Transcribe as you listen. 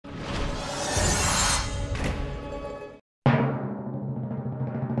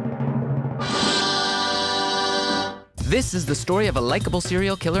This is the story of a likable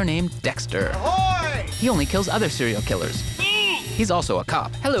serial killer named Dexter. Ahoy! He only kills other serial killers. He's also a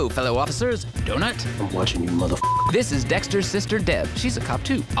cop. Hello, fellow officers. Donut? I'm watching you, motherfucker. This is Dexter's sister, Deb. She's a cop,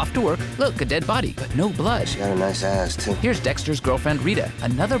 too. Off to work. Look, a dead body, but no blood. She got a nice ass, too. Here's Dexter's girlfriend, Rita.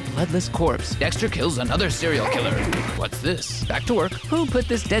 Another bloodless corpse. Dexter kills another serial killer. What's this? Back to work. Who put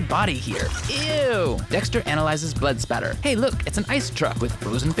this dead body here? Ew! Dexter analyzes blood spatter. Hey, look, it's an ice truck with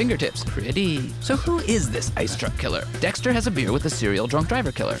frozen fingertips. Pretty. So who is this ice truck killer? Dexter has a beer with the serial drunk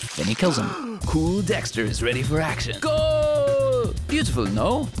driver killer. Then he kills him. Cool Dexter is ready for action. Go! Beautiful,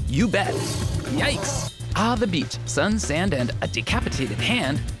 no? You bet. Yikes. Ah, the beach, sun, sand, and a decapitated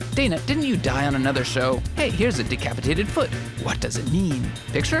hand. Dana, didn't you die on another show? Hey, here's a decapitated foot. What does it mean?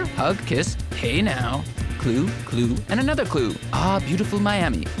 Picture, hug, kiss, hey now. Clue, clue, and another clue. Ah, beautiful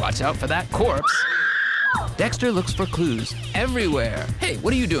Miami. Watch out for that corpse. Dexter looks for clues everywhere. Hey,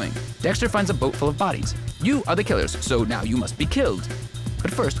 what are you doing? Dexter finds a boat full of bodies. You are the killers, so now you must be killed.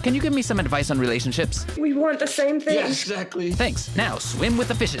 But first, can you give me some advice on relationships? We want the same thing. Yeah, exactly. Thanks. Now swim with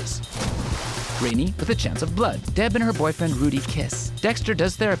the fishes. Rainy with a chance of blood. Deb and her boyfriend Rudy kiss. Dexter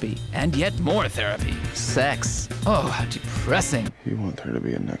does therapy, and yet more therapy. Sex. Oh, how depressing. You want there to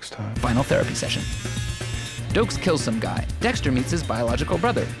be a next time? Final therapy session. Dokes kills some guy. Dexter meets his biological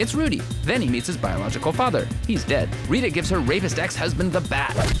brother. It's Rudy. Then he meets his biological father. He's dead. Rita gives her rapist ex-husband the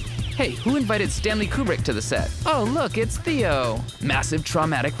bat. Hey, who invited Stanley Kubrick to the set? Oh, look, it's Theo. Massive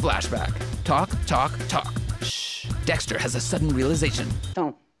traumatic flashback. Talk, talk, talk. Shh. Dexter has a sudden realization.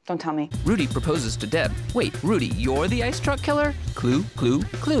 Don't tell me. Rudy proposes to Deb. Wait, Rudy, you're the ice truck killer? Clue, clue,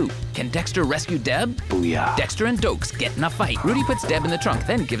 clue. Can Dexter rescue Deb? Booyah. Dexter and Dokes get in a fight. Rudy puts Deb in the trunk,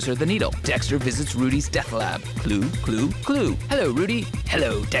 then gives her the needle. Dexter visits Rudy's death lab. Clue, clue, clue. Hello, Rudy.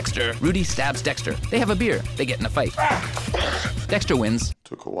 Hello, Dexter. Rudy stabs Dexter. They have a beer. They get in a fight. Dexter wins.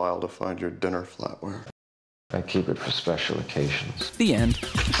 Took a while to find your dinner flatware. I keep it for special occasions. The end.